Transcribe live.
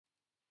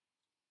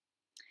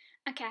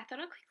Okay, I thought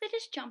I'd quickly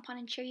just jump on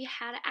and show you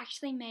how to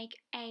actually make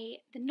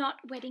the not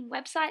wedding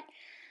website.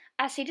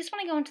 So you just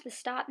want to go into the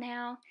start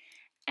now,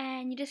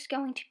 and you're just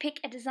going to pick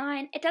a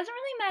design. It doesn't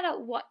really matter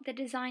what the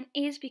design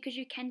is because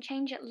you can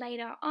change it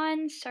later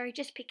on, so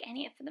just pick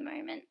any for the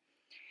moment.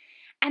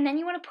 And then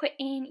you want to put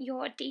in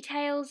your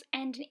details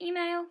and an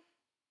email,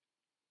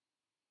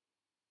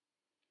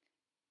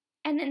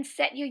 and then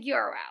set your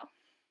URL.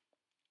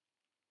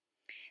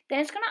 Then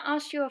it's going to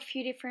ask you a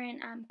few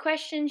different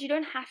questions. You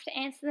don't have to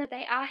answer them.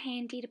 They are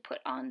handy to put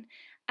on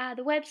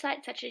the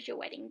website, such as your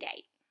wedding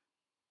date.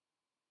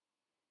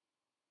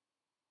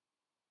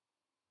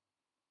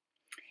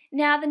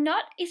 Now, the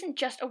Knot isn't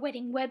just a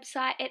wedding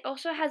website, it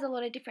also has a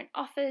lot of different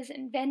offers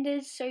and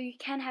vendors, so you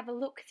can have a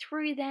look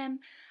through them.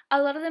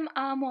 A lot of them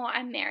are more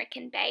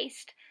American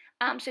based.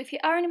 So if you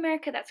are in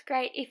America, that's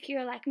great. If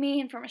you're like me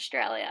and from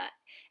Australia,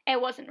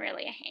 it wasn't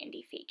really a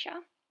handy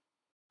feature.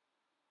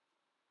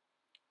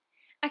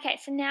 Okay,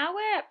 so now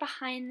we're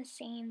behind the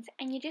scenes,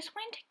 and you just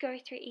want to go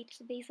through each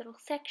of these little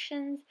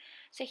sections.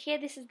 So here,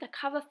 this is the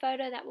cover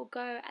photo that will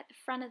go at the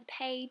front of the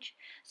page.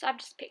 So I've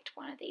just picked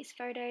one of these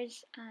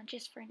photos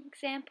just for an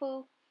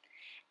example.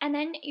 And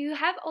then you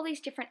have all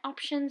these different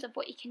options of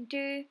what you can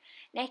do.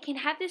 Now you can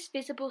have this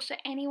visible so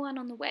anyone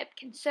on the web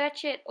can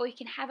search it, or you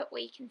can have it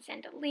where you can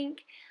send a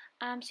link.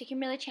 So you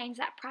can really change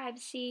that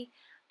privacy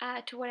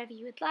to whatever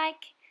you would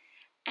like.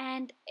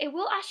 And it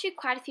will ask you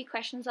quite a few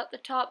questions at the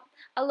top.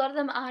 A lot of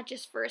them are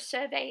just for a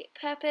survey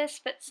purpose,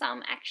 but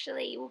some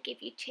actually will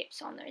give you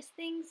tips on those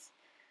things.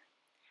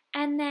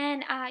 And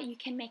then you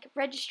can make a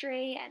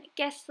registry and a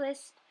guest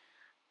list.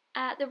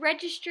 The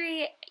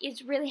registry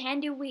is really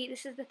handy.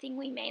 This is the thing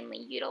we mainly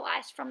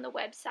utilize from the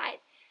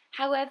website.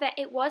 However,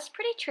 it was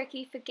pretty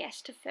tricky for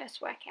guests to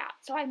first work out.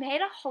 So I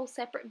made a whole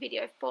separate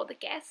video for the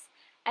guests,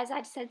 as I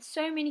just had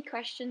so many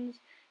questions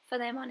for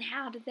them on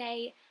how do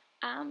they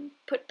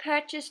put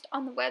purchased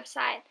on the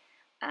website.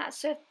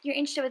 So if you're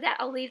interested with that,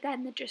 I'll leave that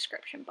in the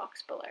description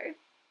box below.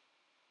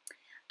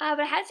 But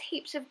it has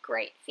heaps of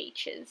great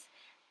features,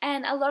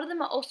 and a lot of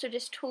them are also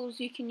just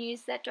tools you can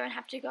use that don't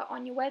have to go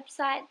on your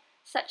website,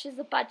 such as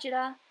the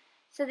budgeter.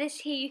 So this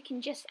here, you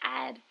can just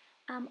add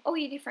all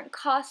your different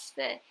costs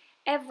for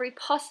every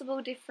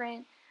possible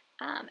different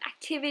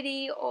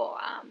activity or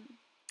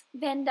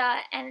vendor,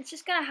 and it's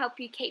just going to help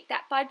you keep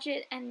that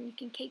budget, and you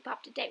can keep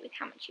up to date with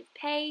how much you've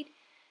paid.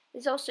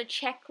 There's also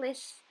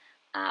checklists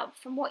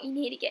from what you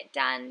need to get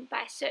done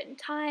by a certain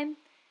time.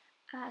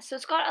 So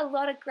it's got a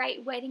lot of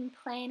great wedding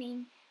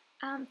planning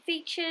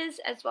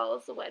features, as well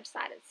as the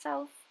website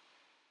itself.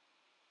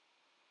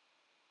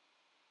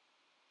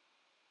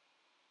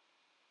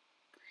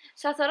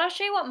 So I thought I'll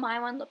show you what my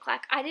one looked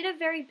like. I did a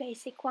very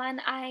basic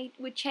one. I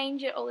would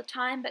change it all the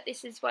time, but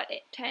this is what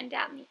it turned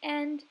out in the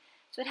end.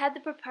 So it had the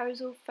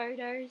proposal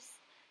photos.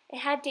 It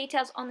had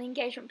details on the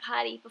engagement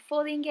party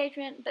before the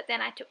engagement, but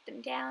then I took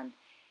them down.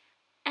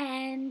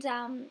 And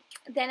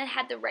then it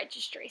had the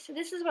registry. So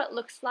this is what it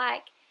looks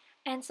like.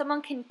 And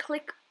someone can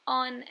click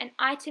on an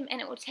item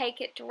and it will take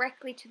it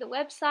directly to the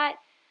website.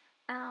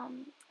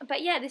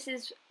 But yeah, this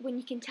is when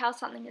you can tell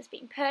something has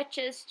been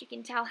purchased. You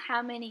can tell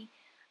how many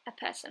a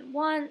person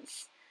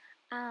wants.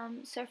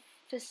 So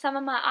for some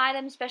of my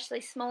items,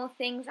 especially smaller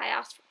things, I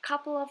asked for a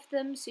couple of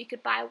them, so you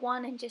could buy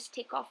one and just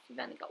tick off you've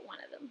only got one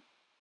of them.